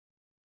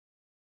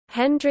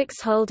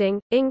Hendricks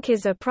Holding, Inc.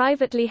 is a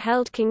privately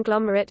held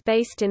conglomerate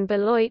based in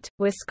Beloit,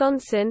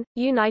 Wisconsin,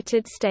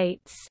 United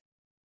States.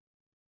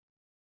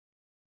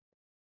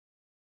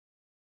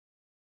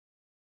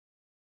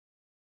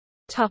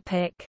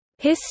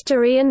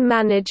 History and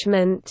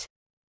management.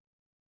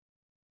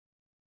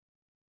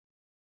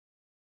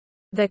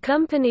 The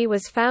company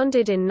was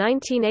founded in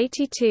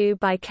 1982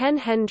 by Ken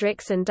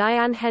Hendricks and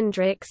Diane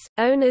Hendricks,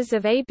 owners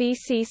of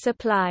ABC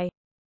Supply.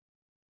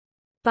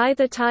 By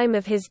the time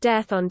of his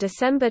death on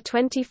December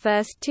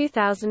 21,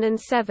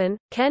 2007,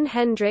 Ken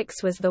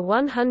Hendricks was the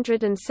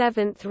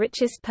 107th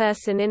richest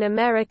person in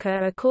America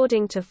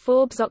according to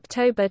Forbes'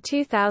 October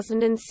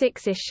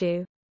 2006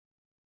 issue.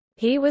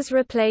 He was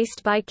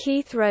replaced by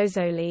Keith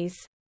Rozolis.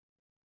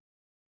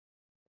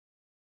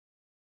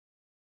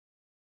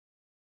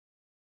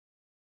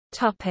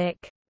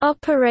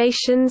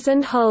 Operations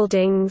and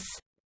holdings.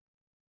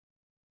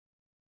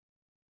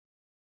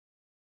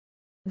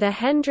 The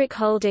Hendricks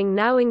Holding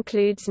now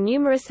includes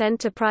numerous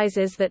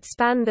enterprises that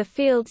span the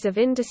fields of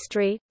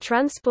industry,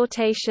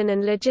 transportation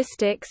and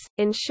logistics,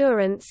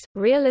 insurance,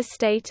 real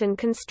estate and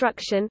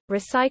construction,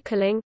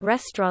 recycling,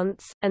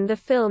 restaurants, and the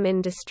film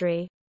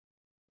industry.